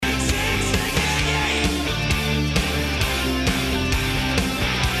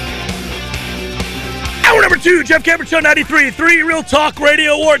Welcome to Jeff Cameron Show 93.3 Real Talk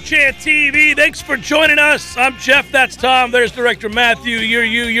Radio, War Chant TV. Thanks for joining us. I'm Jeff, that's Tom, there's Director Matthew.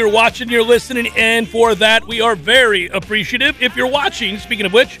 You're watching, you're listening, and for that, we are very appreciative. If you're watching, speaking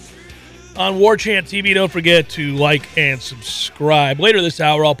of which, on War Chant TV, don't forget to like and subscribe. Later this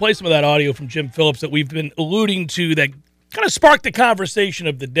hour, I'll play some of that audio from Jim Phillips that we've been alluding to that kind of sparked the conversation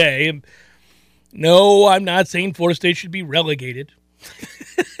of the day. And no, I'm not saying Florida State should be relegated.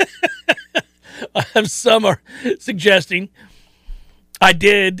 Some are suggesting I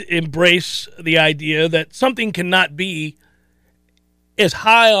did embrace the idea that something cannot be as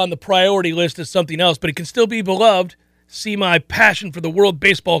high on the priority list as something else, but it can still be beloved. See my passion for the World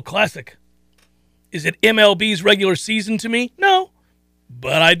Baseball Classic. Is it MLB's regular season to me? No,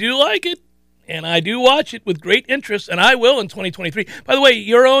 but I do like it, and I do watch it with great interest, and I will in 2023. By the way,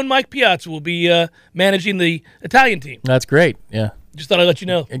 your own Mike Piazza will be managing the Italian team. That's great, yeah. Just thought I'd let you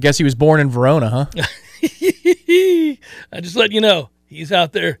know. I guess he was born in Verona, huh? I just let you know. He's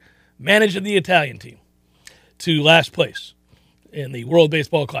out there managing the Italian team to last place in the World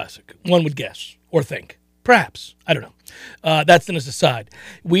Baseball Classic. One would guess or think. Perhaps. I don't know. That's an aside.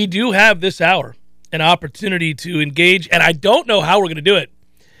 We do have this hour an opportunity to engage, and I don't know how we're going to do it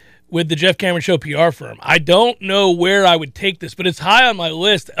with the Jeff Cameron Show PR firm. I don't know where I would take this, but it's high on my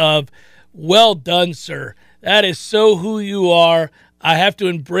list of, well done, sir. That is so who you are. I have to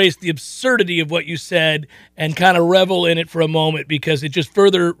embrace the absurdity of what you said and kind of revel in it for a moment because it just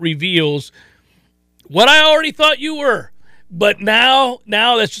further reveals what I already thought you were. But now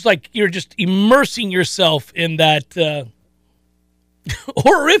that's just like you're just immersing yourself in that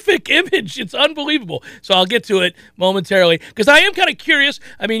horrific image. It's unbelievable. So I'll get to it momentarily because I am kind of curious.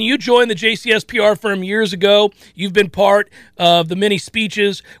 I mean, you joined the JCS PR firm years ago. You've been part of the many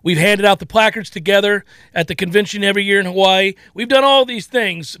speeches. We've handed out the placards together at the convention every year in Hawaii. We've done all these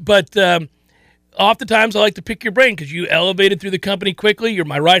things, but oftentimes I like to pick your brain because you elevated through the company quickly. You're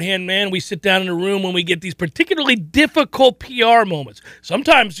my right-hand man. We sit down in a room when we get these particularly difficult PR moments.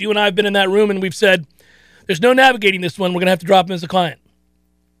 Sometimes you and I have been in that room and we've said, there's no navigating this one. We're going to have to drop him as a client.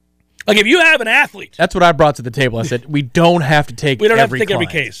 Like if you have an athlete. That's what I brought to the table. I said, we don't have to take every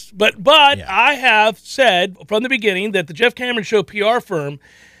case. But yeah. I have said from the beginning that the Jeff Cameron Show PR firm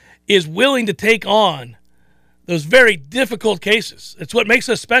is willing to take on those very difficult cases. It's what makes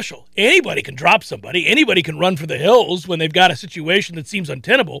us special. Anybody can drop somebody. Anybody can run for the hills when they've got a situation that seems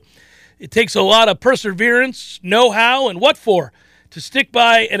untenable. It takes a lot of perseverance, know-how, and what for to stick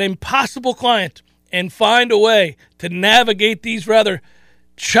by an impossible client and find a way to navigate these rather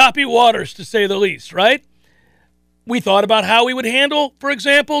choppy waters, to say the least, right? We thought about how we would handle, for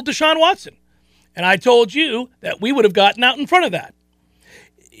example, Deshaun Watson. And I told you that we would have gotten out in front of that.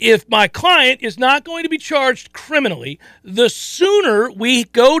 If my client is not going to be charged criminally, the sooner we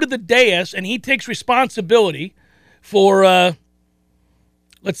go to the dais and he takes responsibility for,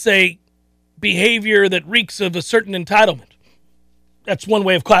 let's say, behavior that reeks of a certain entitlement. That's one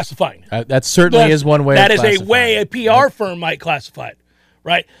way of classifying it. That certainly is one way of classifying it. That is a way a PR firm might classify it,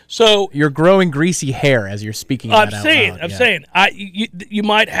 right? So you're growing greasy hair as you're speaking that out loud. I'm saying you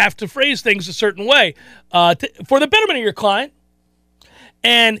might have to phrase things a certain way for the betterment of your client.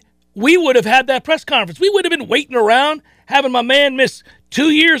 And we would have had that press conference. We would have been waiting around, having my man miss 2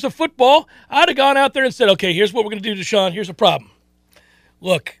 years of football. I'd have gone out there and said, okay, here's what we're going to do, Deshaun. Here's a problem.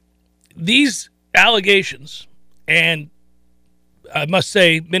 Look, these allegations, and I must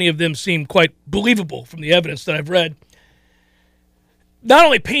say many of them seem quite believable from the evidence that I've read, not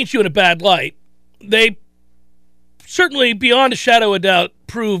only paint you in a bad light, they certainly, beyond a shadow of doubt,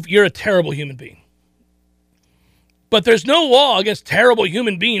 prove you're a terrible human being. But there's no law against terrible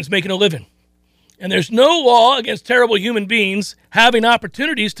human beings making a living. And there's no law against terrible human beings having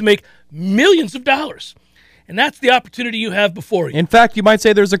opportunities to make millions of dollars. And that's the opportunity you have before you. In fact, you might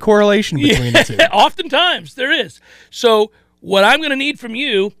say there's a correlation between the two. Oftentimes, there is. So what I'm going to need from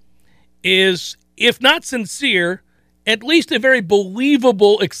you is, if not sincere, at least a very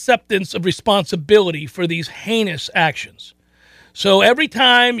believable acceptance of responsibility for these heinous actions. So every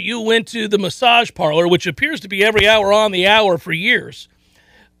time you went to the massage parlor, which appears to be every hour on the hour for years,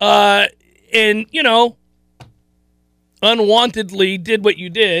 and, unwantedly did what you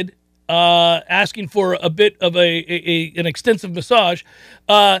did, asking for a bit of an extensive massage,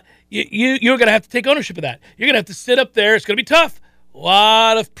 you're going to have to take ownership of that. You're going to have to sit up there. It's going to be tough. A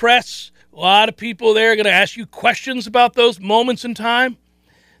lot of press, a lot of people there are going to ask you questions about those moments in time,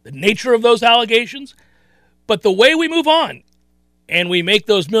 the nature of those allegations. But the way we move on and we make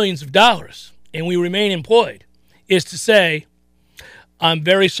those millions of dollars and we remain employed is to say, I'm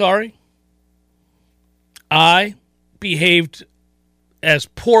very sorry. I behaved as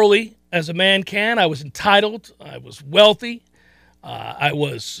poorly as a man can. I was entitled. I was wealthy. I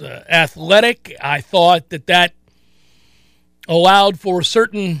was athletic. I thought that allowed for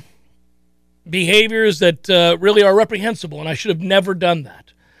certain behaviors that really are reprehensible, and I should have never done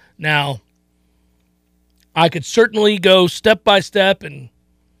that. Now, I could certainly go step by step and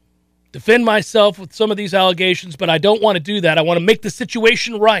defend myself with some of these allegations, but I don't want to do that. I want to make the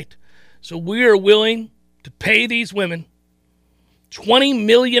situation right. So we are willing to pay these women $20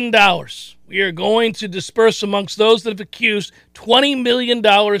 million. We are going to disperse amongst those that have accused $20 million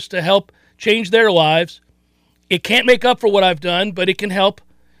to help change their lives. It can't make up for what I've done, but it can help.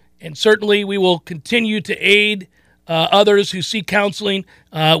 And certainly we will continue to aid others who seek counseling.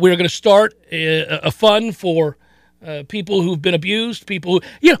 We're going to start a fund for people who've been abused, people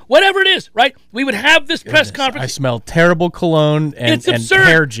who, whatever it is, right? We would have this press conference. I smell terrible cologne and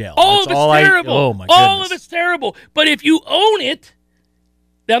hair gel. All of it's terrible. Oh, my goodness. All of it's terrible. But if you own it,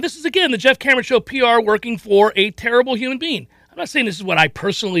 now this is, again, the Jeff Cameron Show PR working for a terrible human being. I'm not saying this is what I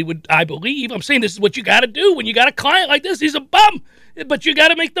personally I believe. I'm saying this is what you got to do when you got a client like this. He's a bum, but you got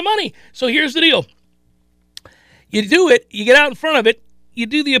to make the money. So here's the deal. You do it. You get out in front of it. You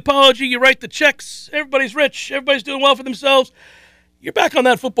do the apology. You write the checks. Everybody's rich. Everybody's doing well for themselves. You're back on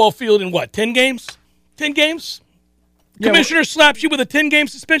that football field in what, 10 games? 10 games? Yeah, Commissioner slaps you with a 10-game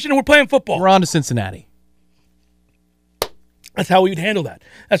suspension and we're playing football. We're on to Cincinnati. That's how we would handle that.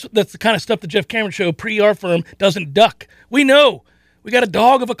 That's the kind of stuff the Jeff Cameron Show PR firm doesn't duck. We know. We got a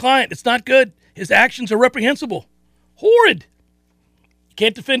dog of a client. It's not good. His actions are reprehensible. Horrid. You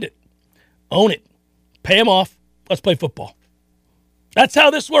can't defend it. Own it. Pay him off. Let's play football. That's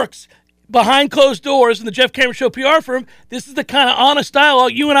how this works. Behind closed doors in the Jeff Cameron Show PR firm, this is the kind of honest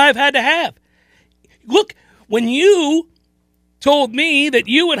dialogue you and I have had to have. Look, when you told me that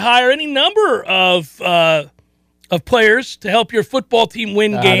you would hire any number of players to help your football team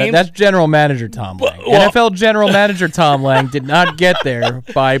win games. That's General Manager Tom Lang. NFL General Manager Tom Lang did not get there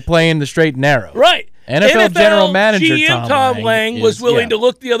by playing the straight and narrow. Right. NFL General Manager GM Tom Lang was willing to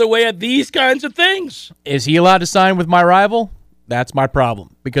look the other way at these kinds of things. Is he allowed to sign with my rival? That's my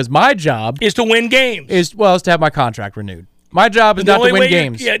problem. Because my job is to win games. Is to have my contract renewed. My job is not to win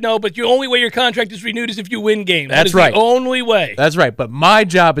games. But the only way your contract is renewed is if you win games. That's right. The only way. That's right. But my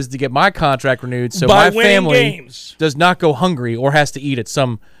job is to get my contract renewed so my family does not go hungry or has to eat at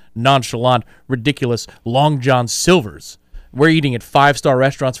some nonchalant, ridiculous Long John Silver's. We're eating at 5-star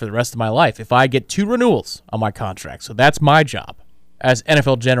restaurants for the rest of my life if I get 2 renewals on my contract. So that's my job as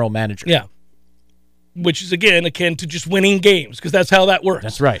NFL General Manager. Yeah. Which is, again, akin to just winning games because that's how that works.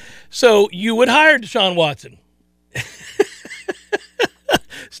 That's right. So you would hire Deshaun Watson.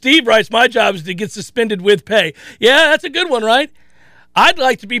 Steve writes, my job is to get suspended with pay. Yeah, that's a good one, right? I'd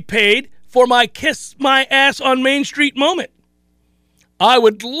like to be paid for my kiss my ass on Main Street moment. I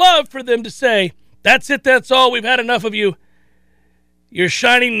would love for them to say, that's it, that's all, we've had enough of you. You're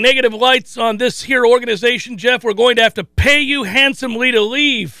shining negative lights on this here organization, Jeff. We're going to have to pay you handsomely to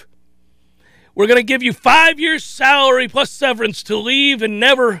leave. We're going to give you 5 years' salary plus severance to leave and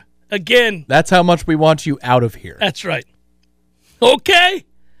never again. That's how much we want you out of here. That's right. Okay.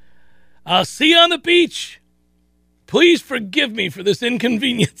 I'll see you on the beach. Please forgive me for this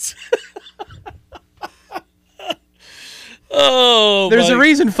inconvenience. There's a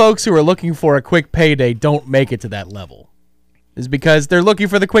reason folks who are looking for a quick payday don't make it to that level. Is because they're looking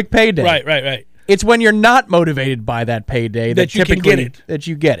for the quick payday. Right. It's when you're not motivated by that payday that you can get it. That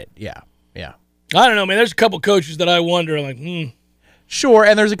you get it. Yeah. I don't know, man. There's a couple coaches that I wonder, Sure,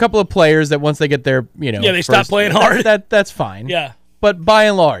 and there's a couple of players that once they get their, they stop playing hard. That's fine. Yeah. But by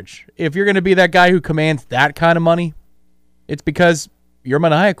and large, if you're going to be that guy who commands that kind of money, it's because you're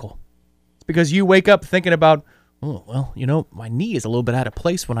maniacal. It's because you wake up thinking about, oh, well, my knee is a little bit out of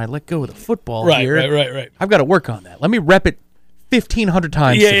place when I let go of the football here. Right. I've got to work on that. Let me rep it 1,500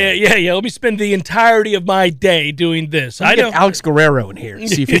 times. Yeah. Let me spend the entirety of my day doing this. I get Alex Guerrero in here and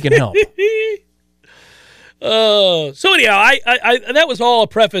see if he can help. So anyhow, I that was all a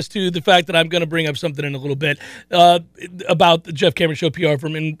preface to the fact that I'm going to bring up something in a little bit about the Jeff Cameron Show PR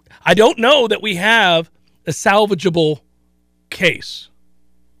firm. And I don't know that we have a salvageable case.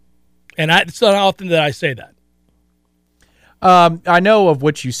 And it's not often that I say that. I know of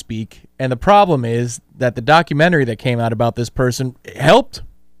which you speak, and the problem is that the documentary that came out about this person helped,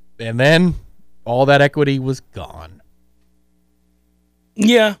 and then all that equity was gone.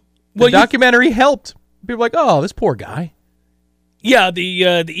 Yeah. The documentary helped. People were like, oh, this poor guy. Yeah,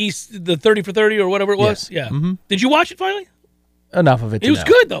 the 30 for 30 or whatever it was. Yes. Yeah. Mm-hmm. Did you watch it finally? Enough of it. It was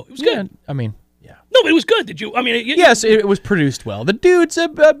good though. It was good. Yeah. No, but it was good. Did you? Yes, it was produced well. The dude's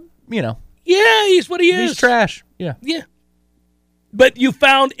Yeah, he's what he is. He's trash. Yeah. but you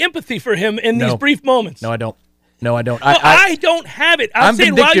found empathy for him in these brief moments. No, I don't. No, I don't. I don't have it. I'm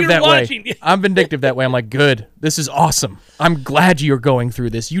saying while you're watching. I'm vindictive that way. I'm like, good. This is awesome. I'm glad you're going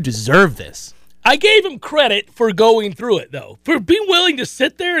through this. You deserve this. I gave him credit for going through it, though. For being willing to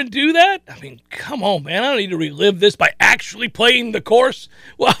sit there and do that. I mean, come on, man. I don't need to relive this by actually playing the course.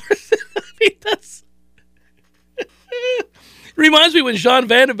 Well, I mean, that's... Reminds me when Jean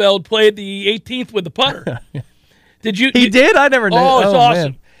Van de Velde played the 18th with the putter. Did you? He did? I never knew. Oh, it's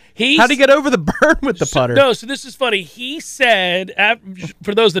awesome. How'd he get over the burn with the putter? So this is funny. He said,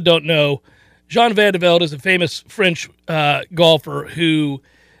 for those that don't know, Jean Van de Velde is a famous French golfer who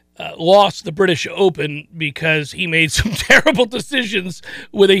lost the British Open because he made some terrible decisions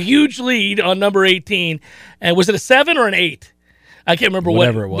with a huge lead on number 18. And was it a 7 or an 8? I can't remember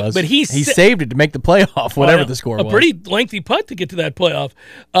whatever it was. But he saved it to make the playoff, whatever the score was. A pretty lengthy putt to get to that playoff.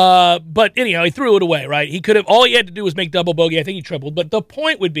 But anyhow, he threw it away, right? All he had to do was make double bogey. I think he tripled. But the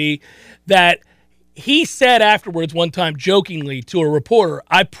point would be that he said afterwards one time jokingly to a reporter,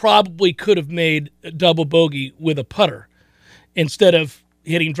 I probably could have made a double bogey with a putter instead of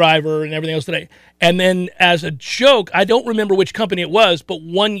hitting driver and everything else today. And then as a joke, I don't remember which company it was, but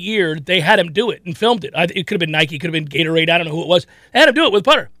one year they had him do it and filmed it. It could have been Nike, could have been Gatorade, I don't know who it was. They had him do it with a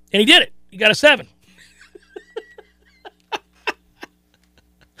putter, and he did it. He got a 7.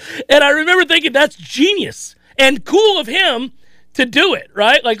 And I remember thinking, that's genius and cool of him to do it,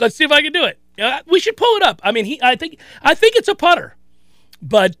 right? Like, let's see if I can do it. We should pull it up. I mean, I think it's a putter.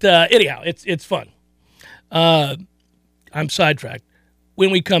 But anyhow, it's fun. I'm sidetracked. When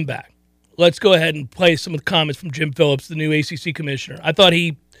we come back, let's go ahead and play some of the comments from Jim Phillips, the new ACC commissioner. I thought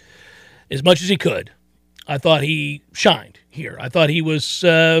he, as much as he could, I thought he shined here. I thought he was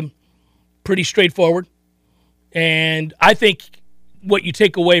pretty straightforward. And I think what you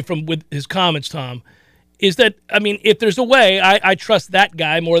take away from with his comments, Tom, is that, I mean, if there's a way, I trust that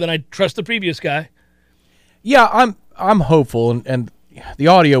guy more than I trust the previous guy. Yeah, I'm hopeful, and the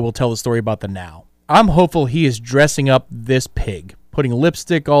audio will tell the story about the now. I'm hopeful he is dressing up this pig, putting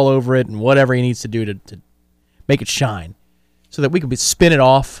lipstick all over it and whatever he needs to do to make it shine so that we can spin it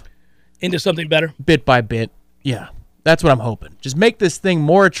off. Into something better? Bit by bit. Yeah, that's what I'm hoping. Just make this thing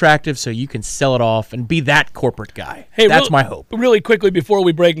more attractive so you can sell it off and be that corporate guy. Hey, that's my hope. Really quickly before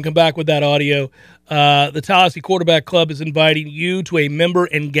we break and come back with that audio, the Tallahassee Quarterback Club is inviting you to a member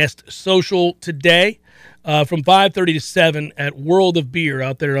and guest social today from 5:30 to 7 at World of Beer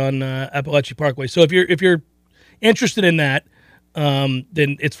out there on Appalachia Parkway. So if you're interested in that,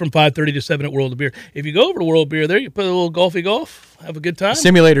 then it's from 5:30 to 7 at World of Beer. If you go over to World of Beer there, you play a little golfy golf, have a good time.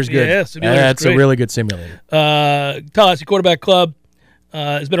 Simulator's good. Yeah, that's a really good simulator. Tallahassee Quarterback Club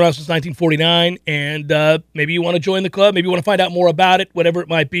has been around since 1949, and maybe you want to join the club. Maybe you want to find out more about it, whatever it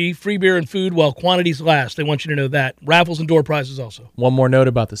might be. Free beer and food while quantities last. They want you to know that. Raffles and door prizes also. One more note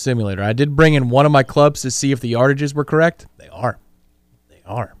about the simulator. I did bring in one of my clubs to see if the yardages were correct. They are.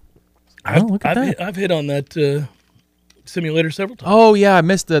 I've hit on that simulator several times. Oh, yeah, I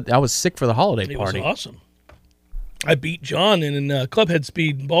missed it. I was sick for the holiday party. It was awesome. I beat John in clubhead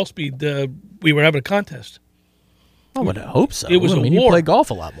speed and ball speed. We were having a contest. I would hope so. It was you play golf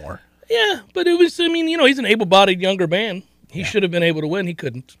a lot more. Yeah, but it was, he's an able-bodied younger man. He should have been able to win. He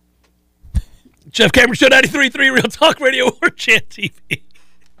couldn't. Jeff Cameron Show 93.3 Real Talk Radio or Chant TV.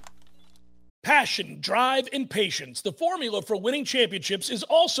 Passion, drive, and patience. The formula for winning championships is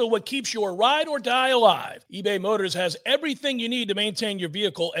also what keeps your ride or die alive. eBay Motors has everything you need to maintain your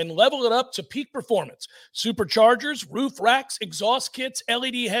vehicle and level it up to peak performance. Superchargers, roof racks, exhaust kits,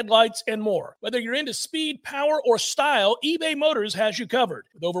 LED headlights, and more. Whether you're into speed, power, or style, eBay Motors has you covered.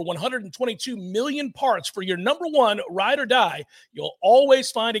 With over 122 million parts for your number one ride or die, you'll always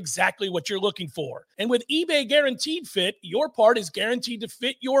find exactly what you're looking for. And with eBay Guaranteed Fit, your part is guaranteed to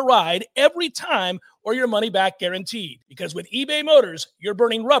fit your ride every time or your money back guaranteed. Because with eBay Motors, you're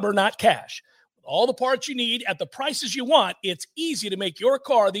burning rubber, not cash. With all the parts you need at the prices you want, it's easy to make your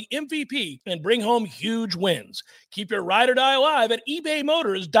car the MVP and bring home huge wins. Keep your ride or die alive at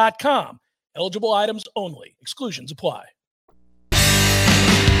ebaymotors.com. Eligible items only. Exclusions apply.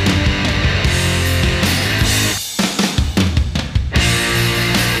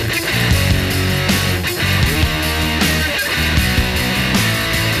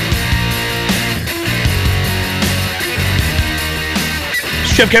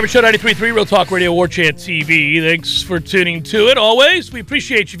 Jeff Cameron Show 93.3 Real Talk Radio War Chant TV. Thanks for tuning to it always. We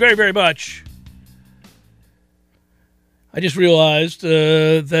appreciate you very, very much. I just realized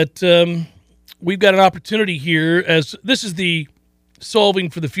that we've got an opportunity here, as this is the solving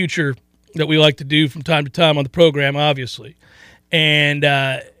for the future that we like to do from time to time on the program, obviously. And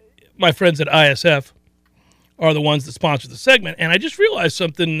my friends at ISF are the ones that sponsor the segment. And I just realized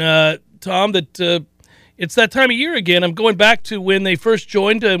something, Tom, that it's that time of year again. I'm going back to when they first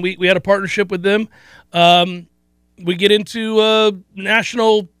joined, and we had a partnership with them. We get into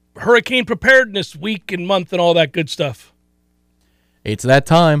National Hurricane Preparedness Week and month and all that good stuff. It's that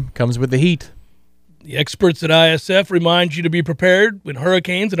time. Comes with the heat. The experts at ISF remind you to be prepared when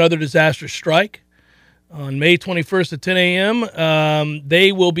hurricanes and other disasters strike. On May 21st at 10 a.m.,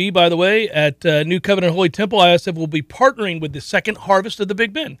 they will be, by the way, at New Covenant Holy Temple. ISF will be partnering with the Second Harvest of the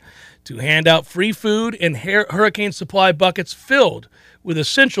Big Bend to hand out free food and hurricane supply buckets filled with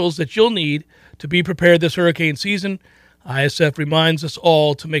essentials that you'll need to be prepared this hurricane season. ISF reminds us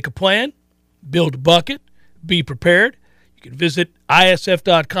all to make a plan, build a bucket, be prepared. You can visit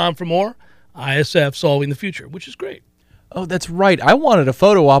ISF.com for more. ISF Solving the Future, which is great. Oh, that's right. I wanted a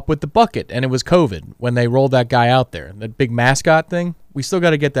photo op with the bucket, and it was COVID when they rolled that guy out there. That big mascot thing. We still got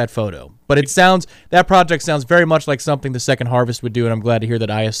to get that photo. But that project sounds very much like something the Second Harvest would do, and I'm glad to hear that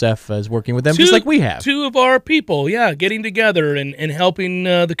ISF is working with them, just like we have. Two of our people, getting together and helping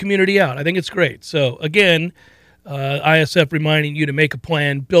the community out. I think it's great. So, again, ISF reminding you to make a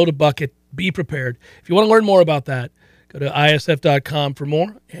plan, build a bucket, be prepared. If you want to learn more about that, go to ISF.com for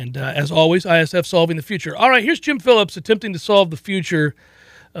more. And as always, ISF Solving the Future. All right, here's Jim Phillips attempting to solve the future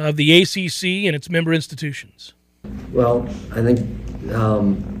of the ACC and its member institutions. Well, I think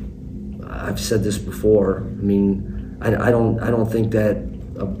I've said this before. I mean, I don't think that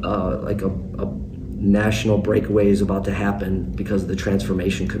a national breakaway is about to happen because of the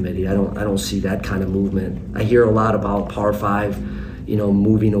transformation committee. I don't see that kind of movement. I hear a lot about Power 5,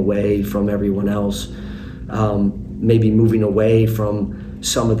 moving away from everyone else. Maybe moving away from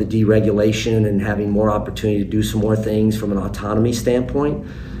some of the deregulation and having more opportunity to do some more things from an autonomy standpoint.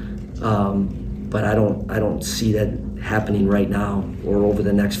 But I don't see that happening right now or over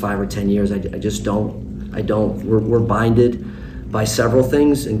the next 5 or 10 years. I just don't. We're binded by several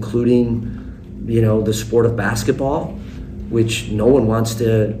things, including, the sport of basketball, which no one wants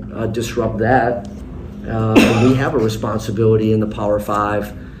to disrupt that. And we have a responsibility in the Power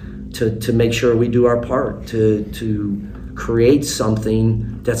 5 to make sure we do our part to create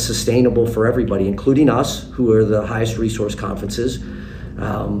something that's sustainable for everybody, including us, who are the highest resource conferences.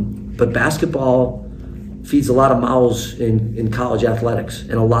 But basketball feeds a lot of mouths in college athletics,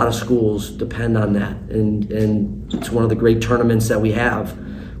 and a lot of schools depend on that. And it's one of the great tournaments that we have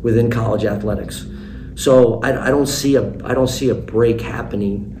within college athletics. So I don't see a break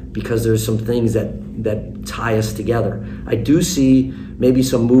happening because there's some things that tie us together. I do see maybe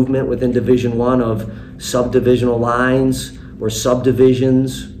some movement within Division I of subdivisional lines or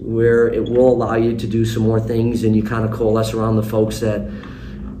subdivisions where it will allow you to do some more things, and you kind of coalesce around the folks that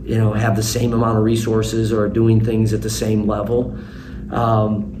have the same amount of resources or are doing things at the same level.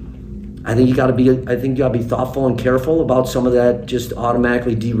 I think you got to be thoughtful and careful about some of that. Just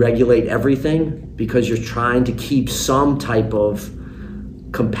automatically deregulate everything because you're trying to keep some type of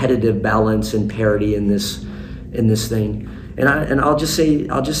competitive balance and parity in this thing. And I'll just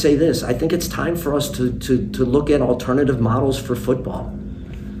say this. I think it's time for us to look at alternative models for football.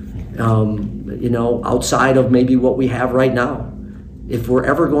 Outside of maybe what we have right now. If we're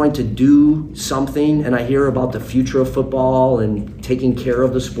ever going to do something, and I hear about the future of football and taking care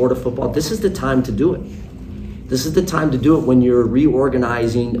of the sport of football, this is the time to do it. This is the time to do it when you're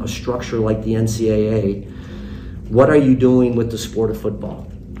reorganizing a structure like the NCAA. What are you doing with the sport of football?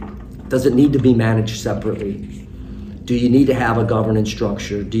 Does it need to be managed separately? Do you need to have a governance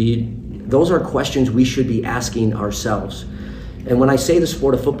structure? Those are questions we should be asking ourselves. And when I say the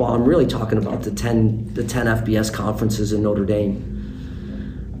sport of football, I'm really talking about the 10 FBS conferences in Notre Dame.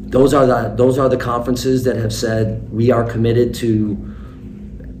 Those are the conferences that have said we are committed to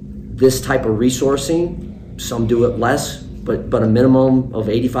this type of resourcing. Some do it less, but a minimum of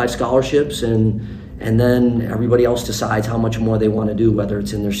 85 scholarships, and then everybody else decides how much more they want to do, whether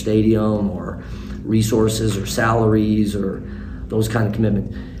it's in their stadium or resources or salaries or those kind of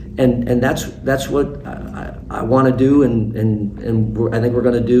commitments. And that's what I want to do, and I think we're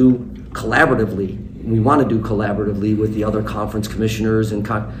going to do collaboratively. We want to do collaboratively with the other conference commissioners and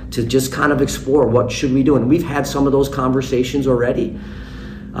to just kind of explore what should we do. And we've had some of those conversations already,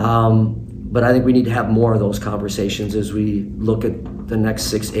 but I think we need to have more of those conversations as we look at the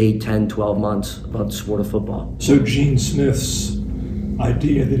next 6, 8, 10, 12 months about the sport of football. So Gene Smith's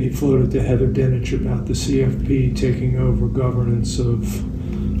idea that he floated to Heather Dinich about the CFP taking over governance of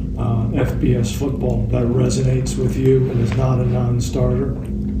FBS football, that resonates with you and is not a non-starter?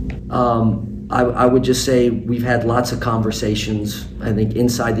 I would just say we've had lots of conversations, I think,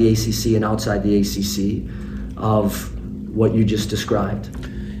 inside the ACC and outside the ACC of what you just described.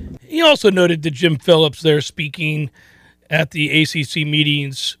 He also noted that Jim Phillips there speaking at the ACC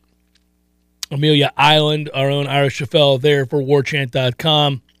meetings, Amelia Island, our own Ira Schafel there for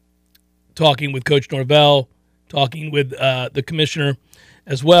warchant.com, talking with Coach Norvell, talking with the commissioner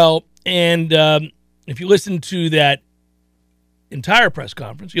as well. And if you listen to that entire press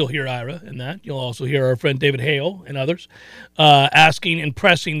conference, you'll hear Ira in that. You'll also hear our friend David Hale and others asking and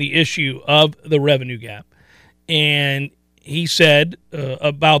pressing the issue of the revenue gap. And he said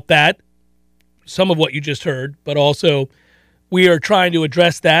about that, some of what you just heard, but also we are trying to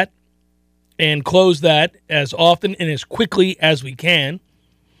address that and close that as often and as quickly as we can.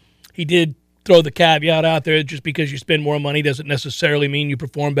 He did throw the caveat out there, just because you spend more money doesn't necessarily mean you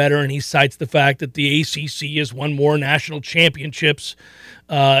perform better, and he cites the fact that the ACC has won more national championships,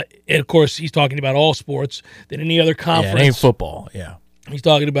 and of course he's talking about all sports, than any other conference. Yeah, it ain't football, yeah. He's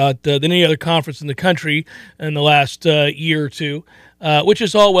talking about than any other conference in the country in the last year or two, which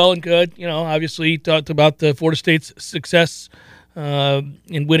is all well and good. You know, obviously he talked about the Florida State's success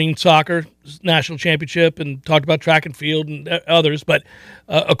in winning soccer national championship, and talked about track and field and others. But,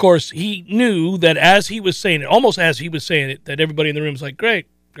 of course, he knew that as he was saying it, almost as he was saying it, that everybody in the room was like, great,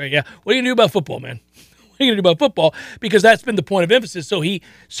 yeah. What are you going to do about football, man? What are you going to do about football? Because that's been the point of emphasis. So he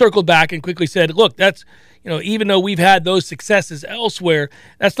circled back and quickly said, look, that's, you know, even though we've had those successes elsewhere,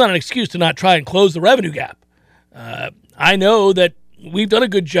 that's not an excuse to not try and close the revenue gap. I know that we've done a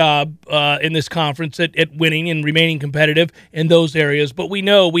good job in this conference at winning and remaining competitive in those areas, but we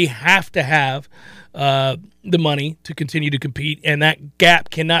know we have to have the money to continue to compete, and that gap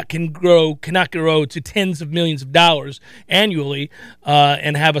cannot grow to tens of millions of dollars annually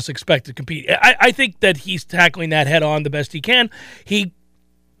and have us expect to compete. I think that he's tackling that head on the best he can. He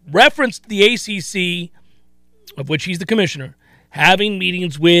referenced the ACC, of which he's the commissioner, having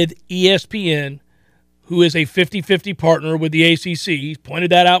meetings with ESPN, who is a 50-50 partner with the ACC. He's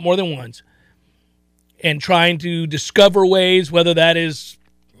pointed that out more than once. And trying to discover ways, whether that is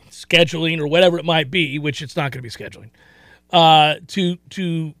scheduling or whatever it might be, which it's not going to be scheduling,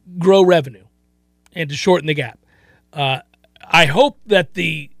 to grow revenue and to shorten the gap. I hope that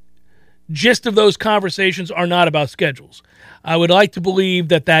the gist of those conversations are not about schedules. I would like to believe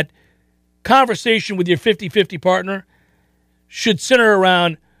that that conversation with your 50-50 partner should center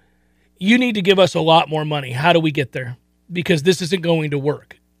around, you need to give us a lot more money. How do we get there? Because this isn't going to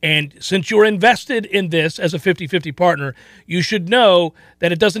work. And since you're invested in this as a 50-50 partner, you should know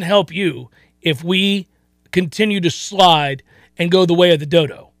that it doesn't help you if we continue to slide and go the way of the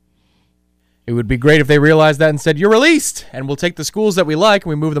dodo. It would be great if they realized that and said, you're released, and we'll take the schools that we like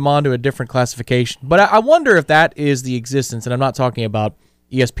and we move them on to a different classification. But I wonder if that is the existence, and I'm not talking about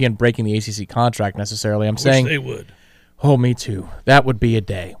ESPN breaking the ACC contract necessarily. I'm saying they would. Oh, me too. That would be a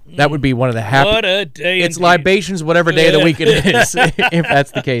day. That would be one of the happy. What a day! It's indeed. Libations, whatever day of the week it is, if that's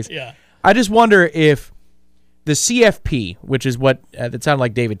the case. Yeah. I just wonder if the CFP, which is what that sounded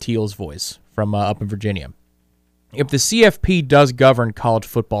like David Teal's voice from up in Virginia, if the CFP does govern college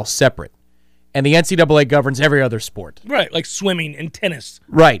football separate, and the NCAA governs every other sport, right, like swimming and tennis,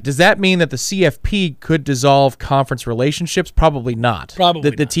 right? Does that mean that the CFP could dissolve conference relationships? Probably not. Probably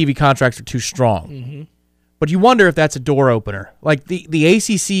the TV contracts are too strong. Mm-hmm. But you wonder if that's a door opener. Like the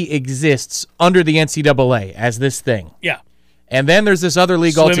ACC exists under the NCAA as this thing. Yeah. And then there's this other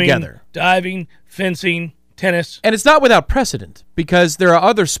league Swimming, altogether. Diving, fencing, tennis. And it's not without precedent, because there are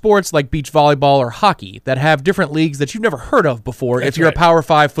other sports like beach volleyball or hockey that have different leagues that you've never heard of before. That's if you're right. a Power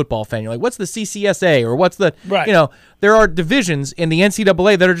 5 football fan, you're like, what's the CCSA or what's the, right. You know, there are divisions in the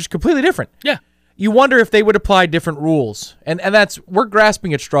NCAA that are just completely different. Yeah. You wonder if they would apply different rules. And we're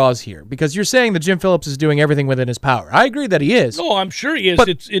grasping at straws here, because you're saying that Jim Phillips is doing everything within his power. I agree that he is. Oh, I'm sure he is. But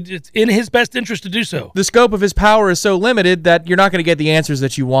it's in his best interest to do so. The scope of his power is so limited that you're not going to get the answers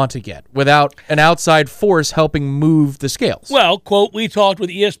that you want to get without an outside force helping move the scales. Well, quote, we talked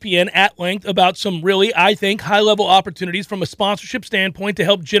with ESPN at length about some really, I think, high-level opportunities from a sponsorship standpoint to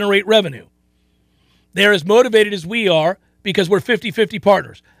help generate revenue. They're as motivated as we are because we're 50-50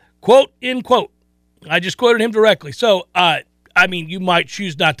 partners. Quote, in quote. I just quoted him directly. So, I mean, you might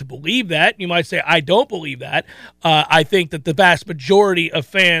choose not to believe that. You might say, I don't believe that. I think that the vast majority of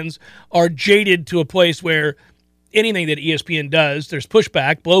fans are jaded to a place where anything that ESPN does, there's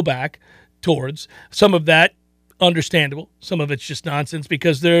pushback, blowback towards. Some of that, understandable. Some of it's just nonsense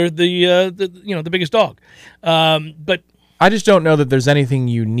because they're the biggest dog. But I just don't know that there's anything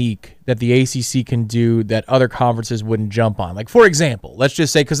unique that the ACC can do that other conferences wouldn't jump on. Like, for example, let's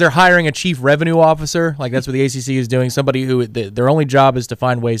just say, because they're hiring a chief revenue officer, like that's what the ACC is doing, somebody who their only job is to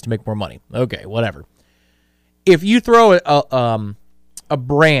find ways to make more money. Okay, whatever. If you throw a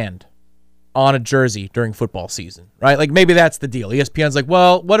brand on a jersey during football season, right? Like maybe that's the deal. ESPN's like,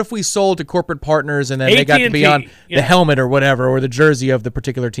 well, what if we sold to corporate partners and then they got to be on the helmet or whatever, or the jersey of the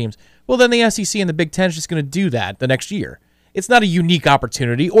particular teams? Well, then the SEC and the Big Ten is just going to do that the next year. It's not a unique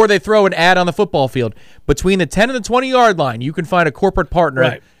opportunity. Or they throw an ad on the football field. Between the 10 and the 20-yard line, you can find a corporate partner,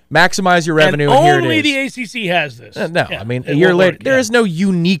 right, maximize your revenue, and here it is. Only the ACC has this. No, I mean, a year later, there is no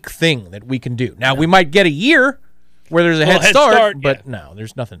unique thing that we can do. Now, we might get a year where there's a head start, but no,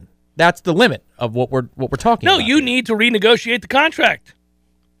 there's nothing. That's the limit of what we're talking about. No, you need to renegotiate the contract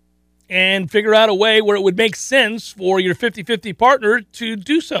and figure out a way where it would make sense for your 50-50 partner to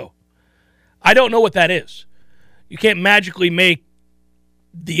do so. I don't know what that is. You can't magically make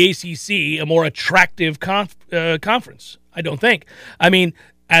the ACC a more attractive conference, I don't think. I mean,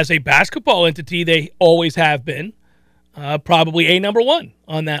 as a basketball entity, they always have been probably a number one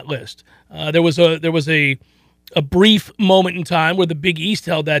on that list. There was a brief moment in time where the Big East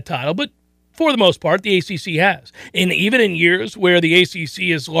held that title, but for the most part, the ACC has. And even in years where the ACC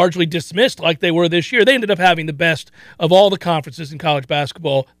is largely dismissed like they were this year, they ended up having the best of all the conferences in college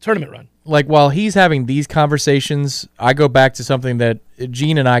basketball tournament run. Like, while he's having these conversations, I go back to something that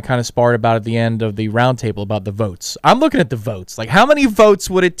Gene and I kind of sparred about at the end of the roundtable about the votes. I'm looking at the votes. Like, how many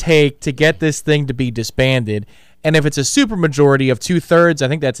votes would it take to get this thing to be disbanded? And if it's a supermajority of 2/3, I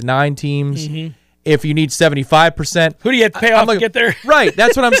think that's 9 teams. Mm-hmm. If you need 75%. Who do you have to pay off to get there? Right,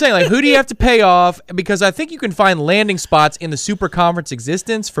 that's what I'm saying. Like, who do you have to pay off? Because I think you can find landing spots in the super conference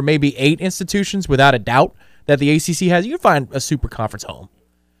existence for maybe 8 institutions without a doubt that the ACC has. You can find a super conference home.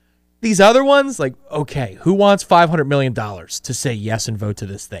 These other ones, like, okay, who wants $500 million to say yes and vote to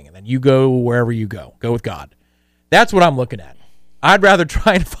this thing? And then you go wherever you go. Go with God. That's what I'm looking at. I'd rather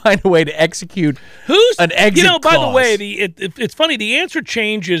try and find a way to execute an exit clause. By the way, it's funny. The answer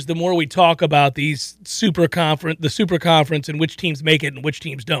changes the more we talk about the super conference and which teams make it and which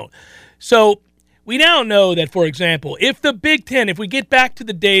teams don't. So we now know that, for example, if the Big Ten, if we get back to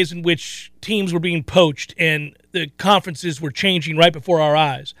the days in which teams were being poached and the conferences were changing right before our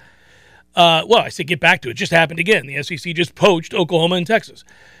eyes, I say get back to it. It just happened again. The SEC just poached Oklahoma and Texas.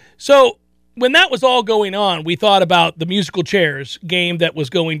 So when that was all going on, we thought about the musical chairs game that was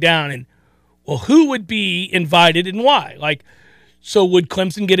going down and, well, who would be invited and why? Like, so would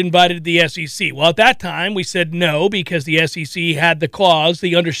Clemson get invited to the SEC? Well, at that time, we said no because the SEC had the clause,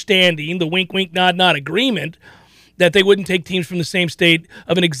 the understanding, the wink, wink, nod, nod agreement that they wouldn't take teams from the same state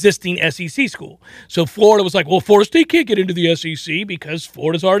of an existing SEC school. So Florida was like, well, Florida State can't get into the SEC because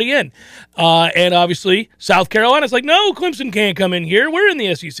Florida's already in. And obviously, South Carolina's like, no, Clemson can't come in here. We're in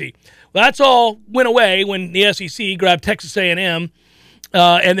the SEC. Well, that's all went away when the SEC grabbed Texas A&M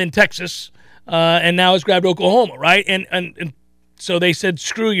and then Texas, and now has grabbed Oklahoma, right? And so they said,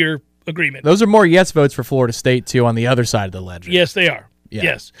 screw your agreement. Those are more yes votes for Florida State, too, on the other side of the ledger. Yes, they are. Yeah.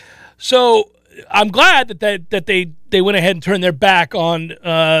 Yes. So I'm glad that they went ahead and turned their back on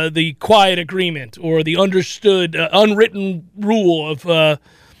the quiet agreement or the understood, unwritten rule of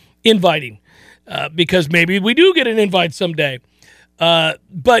inviting, because maybe we do get an invite someday.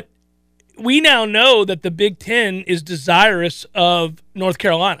 But we now know that the Big Ten is desirous of North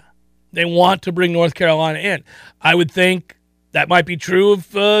Carolina. They want to bring North Carolina in. I would think that might be true of,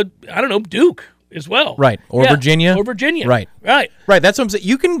 Duke as well. Right. Or Virginia. Or Virginia. Right. Right. Right. That's what I'm saying.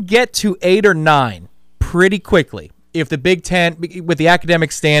 You can get to 8 or 9 pretty quickly if the Big Ten, with the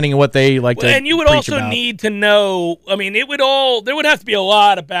academic standing and what they like to and you would also about. Need to know, I mean, there would have to be a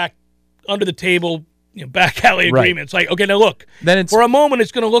lot of back under the table, back alley agreements. Right. Like, okay, now look, then for a moment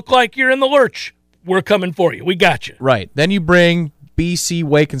it's going to look like you're in the lurch. We're coming for you. We got you. Right. Then you bring BC,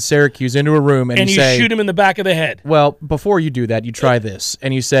 Wake, and Syracuse into a room and you say, shoot him in the back of the head. Well, before you do that, you try this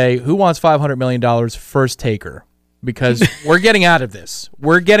and you say, who wants $500 million first taker? Because we're getting out of this.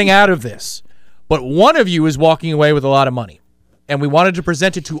 We're getting out of this. But one of you is walking away with a lot of money. And we wanted to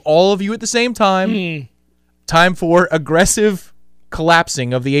present it to all of you at the same time. Time for aggressive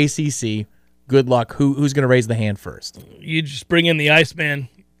collapsing of the ACC. Good luck. Who's going to raise the hand first? You just bring in the Iceman.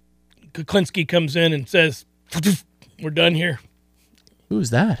 Kuklinski comes in and says, we're done here. Who's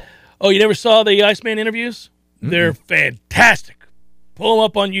that? Oh, you never saw the Iceman interviews? Mm-mm. They're fantastic. Pull them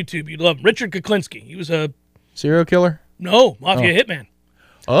up on YouTube. You'd love them. Richard Kuklinski. He was a serial killer? No, mafia hitman.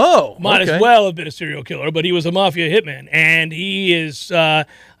 Oh, might as well have been a serial killer, but he was a mafia hitman, and he is like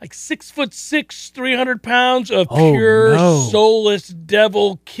 6'6", 300 pounds of pure, soulless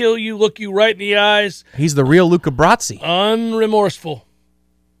devil. Kill you, look you right in the eyes. He's the real Luca Brasi. Unremorseful.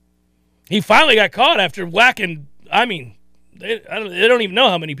 He finally got caught after whacking. I mean, they don't even know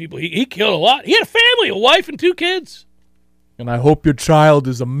how many people he killed. A lot. He had a family, a wife, and 2 kids. And I hope your child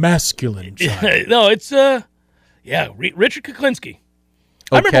is a masculine child. No, it's Richard Kuklinski.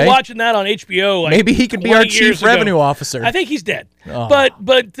 I remember watching that on HBO. Maybe he could be our chief revenue officer. I think he's dead. Oh.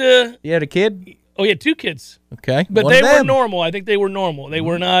 But you had a kid? Oh, he had 2 kids. Okay. But they were normal. I think they were normal. They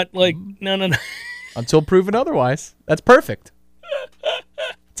were not like, no. Until proven otherwise. That's perfect.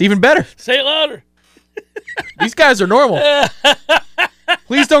 It's even better. Say it louder. These guys are normal.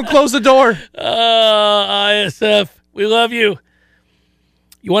 Please don't close the door. ISF, we love you.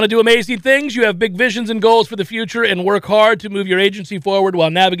 You want to do amazing things? You have big visions and goals for the future and work hard to move your agency forward while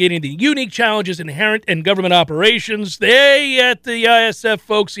navigating the unique challenges inherent in government operations. They at the ISF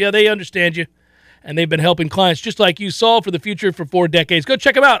folks, they understand you. And they've been helping clients just like you solve for the future for 4 decades. Go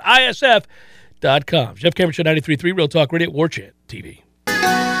check them out, ISF.com. Jeff Cameron Show 93.3, Real Talk Radio, War Chant TV.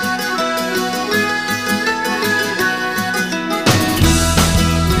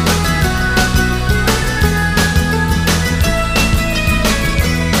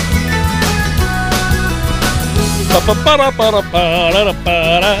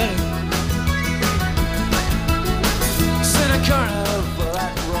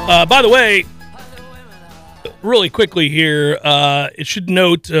 By the way, really quickly here, it should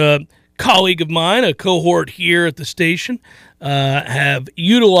note, colleague of mine, a cohort here at the station, have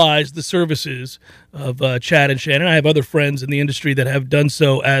utilized the services of Chad and Shannon. I have other friends in the industry that have done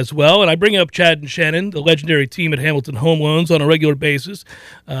so as well. And I bring up Chad and Shannon, the legendary team at Hamilton Home Loans, on a regular basis.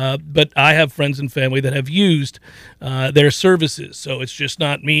 But I have friends and family that have used their services. So it's just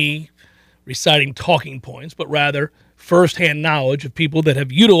not me reciting talking points, but rather firsthand knowledge of people that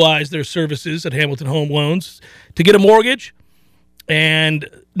have utilized their services at Hamilton Home Loans to get a mortgage. And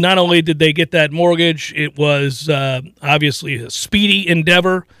not only did they get that mortgage, it was obviously a speedy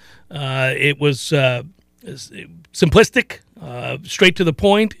endeavor. It was simplistic, straight to the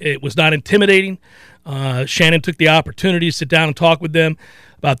point. It was not intimidating. Shannon took the opportunity to sit down and talk with them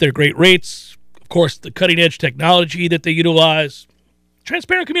about their great rates, of course, the cutting-edge technology that they utilize,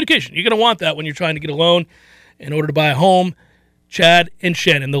 transparent communication. You're going to want that when you're trying to get a loan in order to buy a home. Chad and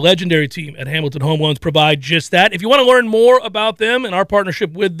Shannon, the legendary team at Hamilton Home Loans, provide just that. If you want to learn more about them and our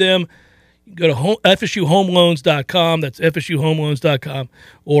partnership with them, you can go to FSUHomeLoans.com. That's FSUHomeLoans.com,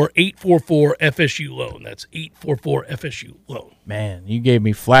 or 844-FSU-LOAN. That's 844-FSU-LOAN. Man, you gave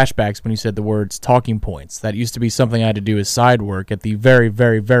me flashbacks when you said the words talking points. That used to be something I had to do as side work at the very,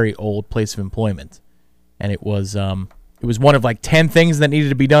 very, very old place of employment. And it was one of like 10 things that needed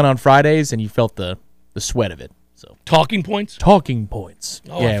to be done on Fridays, and you felt the sweat of it. So talking points? Talking points.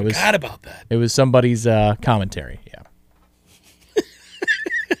 Oh, yeah, I forgot about that. It was somebody's commentary, yeah.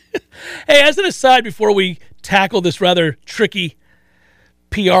 Hey, as an aside, before we tackle this rather tricky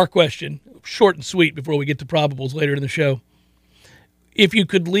PR question, short and sweet before we get to probables later in the show, if you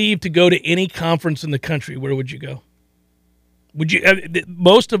could leave to go to any conference in the country, where would you go? Would you?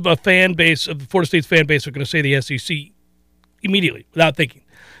 Most of a fan base of the Florida State's fan base are going to say the SEC immediately, without thinking.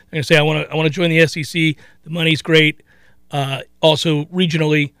 They're going to say, I want to join the SEC. The money's great. Also,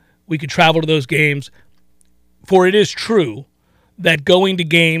 regionally, we could travel to those games. For it is true that going to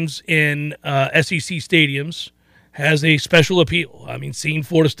games in SEC stadiums has a special appeal. I mean, seeing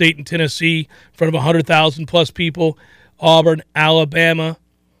Florida State and Tennessee in front of 100,000-plus people, Auburn, Alabama,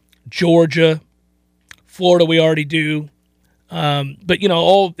 Georgia, Florida we already do. But,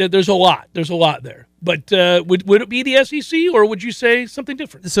 there's a lot. There's a lot there. But would it be the SEC, or would you say something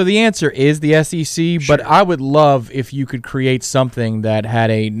different? So the answer is the SEC, sure. But I would love if you could create something that had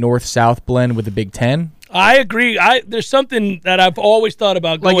a north-south blend with the Big Ten. I agree. There's something that I've always thought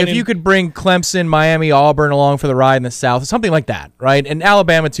about going Like if you could bring Clemson, Miami, Auburn along for the ride in the South, something like that, right? And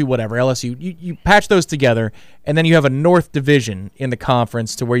Alabama too, whatever, LSU. You patch those together, and then you have a North Division in the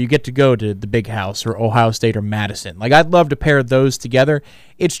conference to where you get to go to the Big House or Ohio State or Madison. Like, I'd love to pair those together.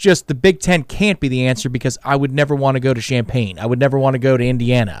 It's just the Big Ten can't be the answer because I would never want to go to Champaign. I would never want to go to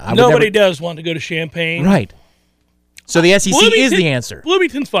Indiana. Nobody does want to go to Champaign. Right. So the SEC is the answer.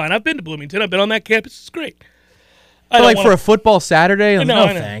 Bloomington's fine. I've been to Bloomington. I've been on that campus. It's great. But for a football Saturday, no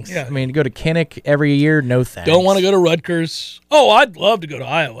I know. Thanks. Yeah. I mean, to go to Kinnick every year, no thanks. Don't want to go to Rutgers. Oh, I'd love to go to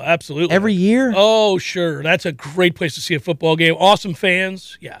Iowa. Absolutely. Every year? Oh, sure. That's a great place to see a football game. Awesome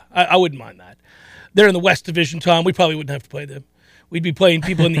fans. Yeah, I wouldn't mind that. They're in the West Division, Tom. We probably wouldn't have to play them. We'd be playing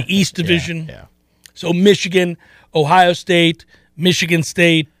people in the East Division. Yeah. So Michigan, Ohio State, Michigan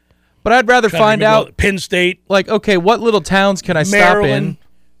State. But I'd rather find out Penn State. Like, okay, what little towns can I stop in?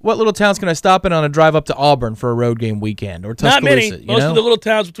 What little towns can I stop in on a drive up to Auburn for a road game weekend or Tuscaloosa? Not many. Most of the little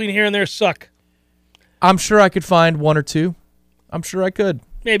towns between here and there suck. I'm sure I could find one or two. I'm sure I could.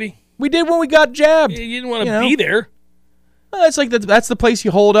 Maybe. We did when we got jabbed. You didn't want to be there. Well, it's like that's the place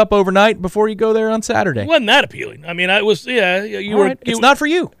you hold up overnight before you go there on Saturday. It wasn't that appealing. I mean, It's not for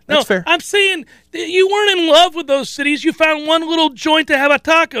you. That's fair. I'm saying you weren't in love with those cities. You found one little joint to have a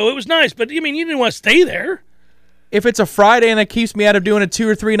taco. It was nice, but you didn't want to stay there. If it's a Friday and that keeps me out of doing a 2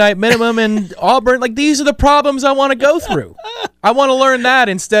 or 3 night minimum in Auburn, like these are the problems I want to go through. I want to learn that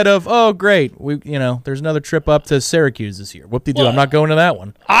instead of, oh great, there's another trip up to Syracuse this year. Whoop-de-doo, I'm not going to that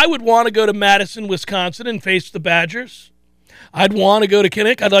one. I would want to go to Madison, Wisconsin, and face the Badgers. I'd want to go to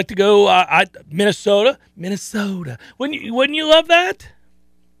Kinnick. I'd like to go Minnesota. Wouldn't you love that?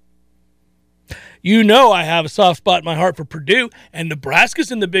 I have a soft spot in my heart for Purdue, and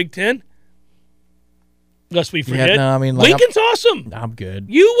Nebraska's in the Big Ten. Lest we forget. Yeah, no, Lincoln's awesome. I'm good.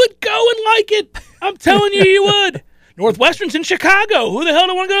 You would go and like it. I'm telling you would. Northwestern's in Chicago. Who the hell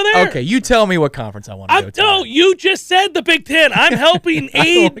do I want to go there? Okay, you tell me what conference I want to go to. No, you just said the Big Ten. I'm helping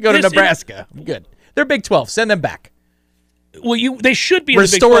aid. I want to go to Nebraska. I'm good. They're Big 12. Send them back. Well, they should be in the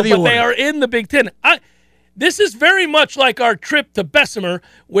Big 12, but they are in the Big Ten. This is very much like our trip to Bessemer,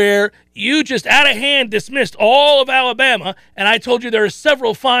 where you just out of hand dismissed all of Alabama, and I told you there are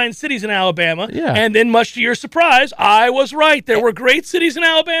several fine cities in Alabama. Yeah. And then, much to your surprise, I was right. There were great cities in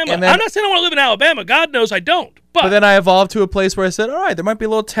Alabama. I'm not saying I want to live in Alabama. God knows I don't. But then I evolved to a place where I said, all right, there might be a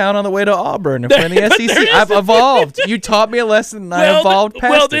little town on the way to Auburn if we're in the SEC. I've evolved. You taught me a lesson, and I evolved past it.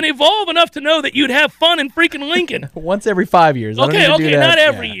 Well, then evolve enough to know that you'd have fun in freaking Lincoln. Once every 5 years. Okay, not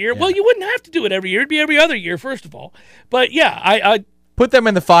every year. Yeah. Well, you wouldn't have to do it every year. It'd be every other year, first of all. But, yeah, I put them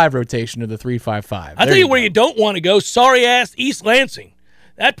in the 5 rotation of the 3-5-5. I'll tell you where you don't want to go. Sorry-ass East Lansing.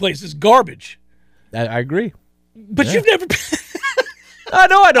 That place is garbage. I agree. But you've never been... I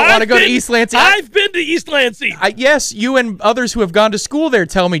know I don't want to go to East Lansing. I've been to East Lansing. Yes, you and others who have gone to school there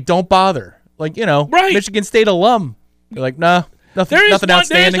tell me don't bother. Like, right. Michigan State alum. You're like, nah, nothing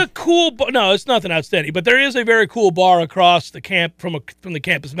outstanding. There's a cool no, it's nothing outstanding, but there is a very cool bar across the camp from the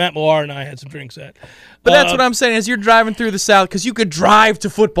campus Matt Millar and I had some drinks at. But that's what I'm saying is you're driving through the South because you could drive to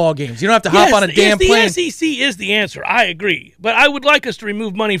football games. You don't have to hop on a damn plane. The SEC is the answer. I agree. But I would like us to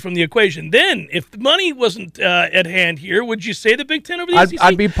remove money from the equation. Then, if the money wasn't at hand here, would you say the Big Ten over the SEC?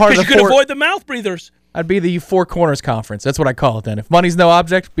 I'd be part of the because you could avoid the mouth breathers. I'd be the Four Corners Conference. That's what I call it then. If money's no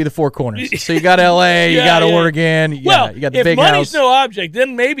object, be the Four Corners. So you got L.A., you got Oregon, you got the Big House. If money's no object,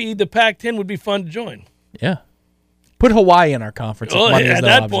 then maybe the Pac-10 would be fun to join. Yeah. Put Hawaii in our conference. At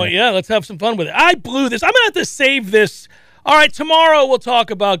that point, let's have some fun with it. I blew this. I'm going to have to save this. All right, tomorrow we'll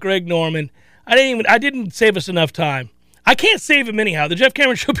talk about Greg Norman. I didn't save us enough time. I can't save him anyhow. The Jeff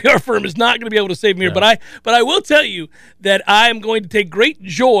Cameron Show PR firm is not going to be able to save me here. But I will tell you that I'm going to take great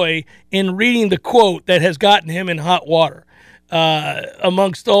joy in reading the quote that has gotten him in hot water.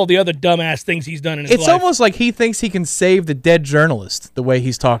 Amongst all the other dumbass things he's done in his life. It's almost like he thinks he can save the dead journalist the way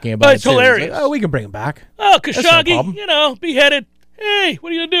he's talking about it. It's hilarious. Like, we can bring him back. Oh, Khashoggi, beheaded. Hey,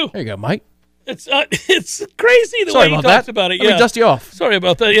 what are you going to do? There you go, Mike. It's crazy the way he talks about it. Let me dust you off. Sorry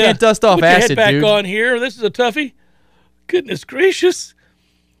about that. Yeah. Can't dust off acid, dude. Put your head back dude. on here. This is a toughie. Goodness gracious.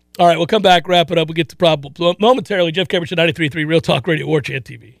 All right, we'll come back, wrap it up. We'll get to Probables momentarily. Jeff Cameron, 93.3 Real Talk Radio, War Chant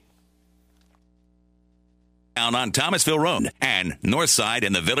TV. Down on Thomasville Road and Northside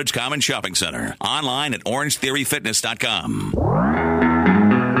in the Village Common Shopping Center. Online at OrangeTheoryFitness.com.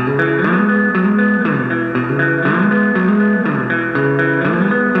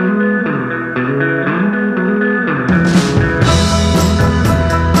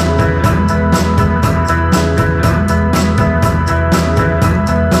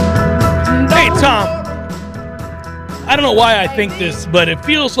 Hey, Tom. I don't know why I think this, but it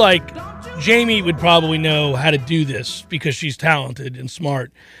feels like Jamie would probably know how to do this because she's talented and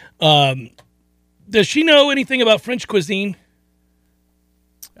smart. Does she know anything about French cuisine?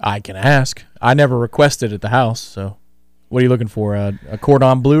 I can ask. I never requested at the house, so what are you looking for? A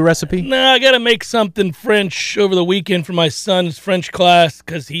cordon bleu recipe? No, I got to make something French over the weekend for my son's French class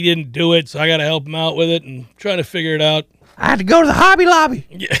because he didn't do it, so I got to help him out with it and try to figure it out. I had to go to the Hobby Lobby.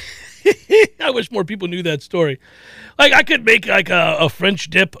 Yeah. I wish more people knew that story. Like, I could make like a French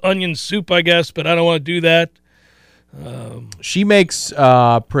dip onion soup, I guess, but I don't want to do that. She makes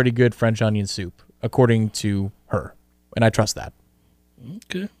pretty good French onion soup, according to her, and I trust that.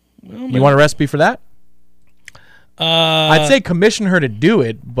 Okay. Well, you want a recipe for that? I'd say commission her to do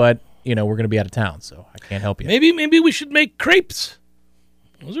it, but we're going to be out of town, so I can't help you. Maybe we should make crepes.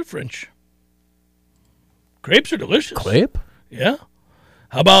 Those are French. Crepes are delicious. Crepe? Yeah.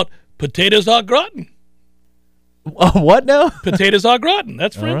 How about potatoes au gratin? What now? Potatoes au gratin.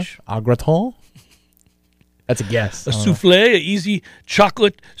 That's French. Au gratin? That's a guess. A souffle, an easy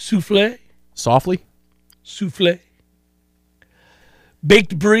chocolate souffle. Softly? Souffle.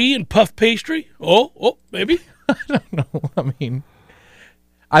 Baked brie and puff pastry. Oh, maybe. I don't know. I mean,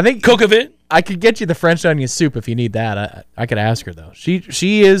 I think cook of it. I could get you the French onion soup if you need that. I could ask her though.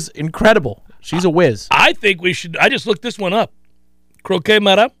 She is incredible. She's a whiz. I think we should. I just looked this one up. Croquet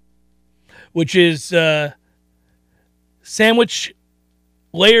marin, which is sandwich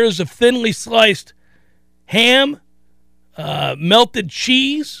layers of thinly sliced ham, melted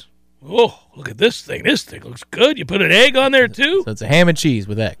cheese. Oh, look at this thing. This thing looks good. You put an egg on there, too? So it's a ham and cheese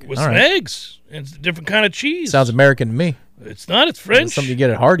with egg. With some eggs. And it's a different kind of cheese. Sounds American to me. It's not. It's French. It's something you get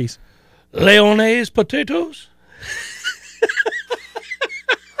at Hardee's. Lyonnaise potatoes.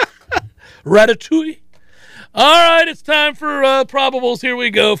 Ratatouille. All right, it's time for Probables. Here we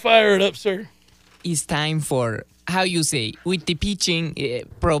go. Fire it up, sir. It's time for, how you say, with the pitching,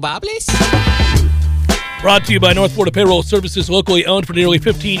 Probables? Brought to you by North Florida Payroll Services, locally owned for nearly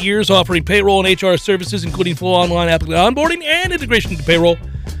 15 years, offering payroll and HR services, including full online applicant onboarding and integration into payroll.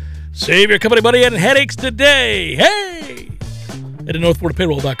 Save your company money and headaches today. Hey! At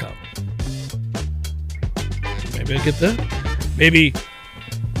northfloridapayroll.com. Maybe I get that. Maybe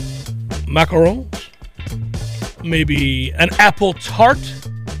macarons. Maybe an apple tart.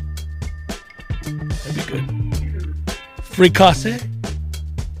 That'd be good. Fricassee.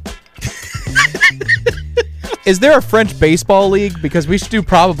 Is there a French baseball league? Because we should do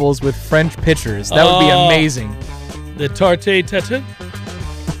probables with French pitchers. That would be amazing. The tarte tatin.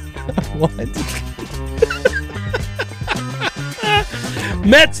 What?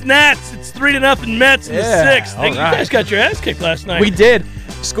 Mets Nats. It's 3-0 Mets in the sixth. You guys got your ass kicked last night. We did.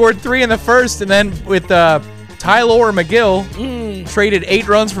 Scored 3 in the first, and then with Tyler McGill traded 8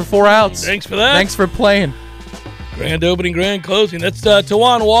 runs for 4 outs. Thanks for that. Thanks for playing. Grand opening, grand closing. That's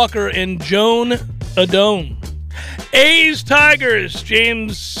Tawan Walker and Joan Adone. A's Tigers.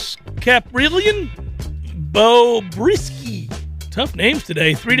 James Caprillion. Bo Brisky. Tough names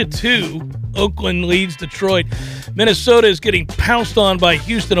today. 3-2. Oakland leads Detroit. Minnesota is getting pounced on by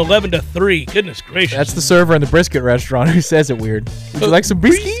Houston 11-3. Goodness gracious. That's the server in the brisket restaurant who says it weird. Would you like some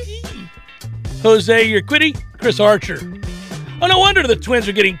brisky? Jose Urquidy. Chris Archer. Oh, no wonder the Twins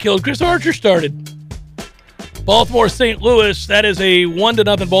are getting killed. Chris Archer started. Baltimore St. Louis. That is a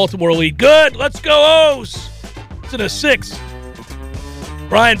 1-0 Baltimore lead. Good. Let's go O's. It's in a 6.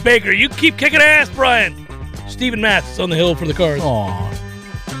 Brian Baker. You keep kicking ass, Brian. Steven Matz is on the hill for the Cards.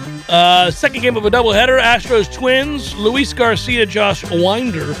 Aww. Second game of a doubleheader. Astros Twins. Luis Garcia, Josh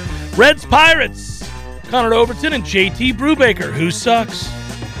Winder. Reds Pirates. Connor Overton and JT Brubaker. Who sucks?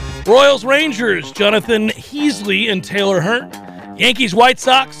 Royals Rangers. Jonathan Heasley and Taylor Hearn. Yankees White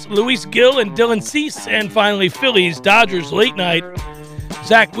Sox. Luis Gill and Dylan Cease. And finally Phillies Dodgers late night.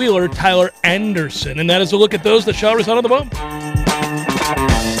 Zach Wheeler, Tyler Anderson. And that is a look at those that shall result on the bump.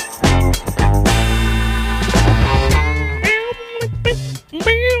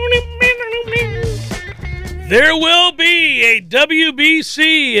 There will be a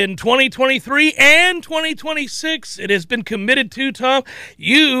WBC in 2023 and 2026. It has been committed to, Tom.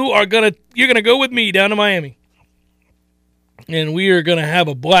 You're gonna go with me down to Miami, and we are gonna have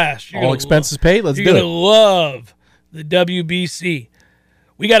a blast. All expenses paid. Let's do it. You're gonna love the WBC.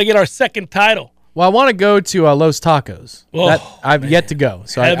 We got to get our second title. Well, I want to go to Los Tacos. I've yet to go.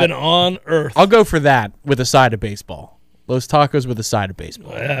 So heaven on earth. I'll go for that with a side of baseball. Los Tacos with a side of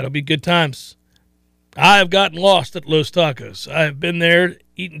baseball. Yeah, it'll be good times. I have gotten lost at Los Tacos. I have been there,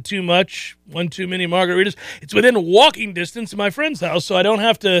 eaten too much, one too many margaritas. It's within walking distance of my friend's house, so I don't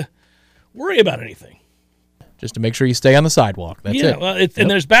have to worry about anything. Just to make sure you stay on the sidewalk. That's it. Well, and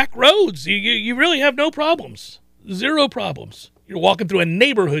there's back roads. You really have no problems. 0 problems. You're walking through a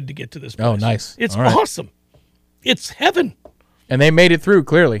neighborhood to get to this place. Oh, nice. It's awesome. It's heaven. And they made it through,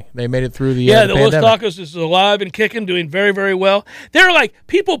 clearly. They made it through the the Los Tacos is alive and kicking, doing very, very well. They're like,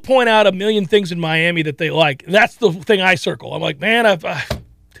 people point out a million things in Miami that they like. That's the thing I circle. I'm like, man,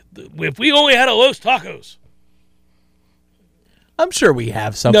 if we only had a Los Tacos. I'm sure we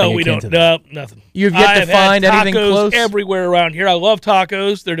have something. No, we don't. No, nothing. You've yet to find anything close? Everywhere around here. I love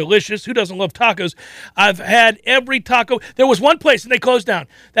tacos. They're delicious. Who doesn't love tacos? I've had every taco. There was one place, and they closed down.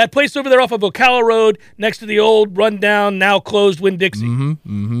 That place over there off of Ocala Road, next to the old rundown, now closed Winn-Dixie.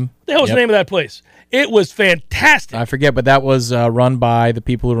 The hell was the name of that place? It was fantastic. I forget, but that was run by the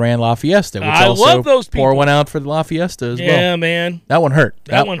people who ran La Fiesta. Which I love those people. Pour one out for the La Fiesta as well. Yeah, man. That one hurt.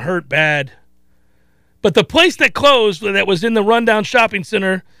 That one hurt bad. But the place that closed, that was in the rundown shopping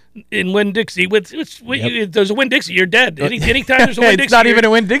center in Winn-Dixie, there's a Winn-Dixie, you're dead. Anytime there's a Winn-Dixie. It's not even a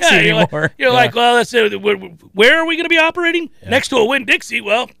Winn-Dixie anymore. You're like, well, that's it. Where are we going to be operating? Yeah. Next to a Winn-Dixie.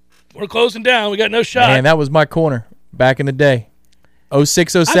 Well, we're closing down. We got no shot. Man, that was my corner back in the day.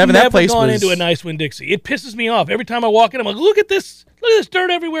 06, 07, that place was... I've never gone into a nice Winn-Dixie. It pisses me off. Every time I walk in, I'm like, look at this. Look at this dirt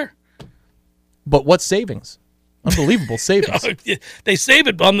everywhere. But what savings? Unbelievable savings. They save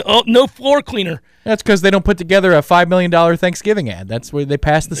it on no floor cleaner. That's because they don't put together a $5 million Thanksgiving ad. That's where they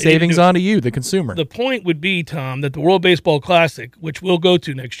pass the savings on to you, the consumer. The point would be, Tom, that the World Baseball Classic, which we'll go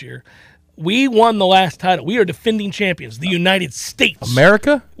to next year, we won the last title. We are defending champions. The United States.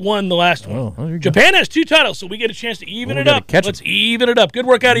 America? Won the last one. Well, Japan has 2 titles, so we get a chance to even it up. Let's even it up. Good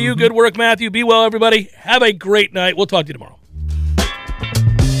work out of you. Good work, Matthew. Be well, everybody. Have a great night. We'll talk to you tomorrow.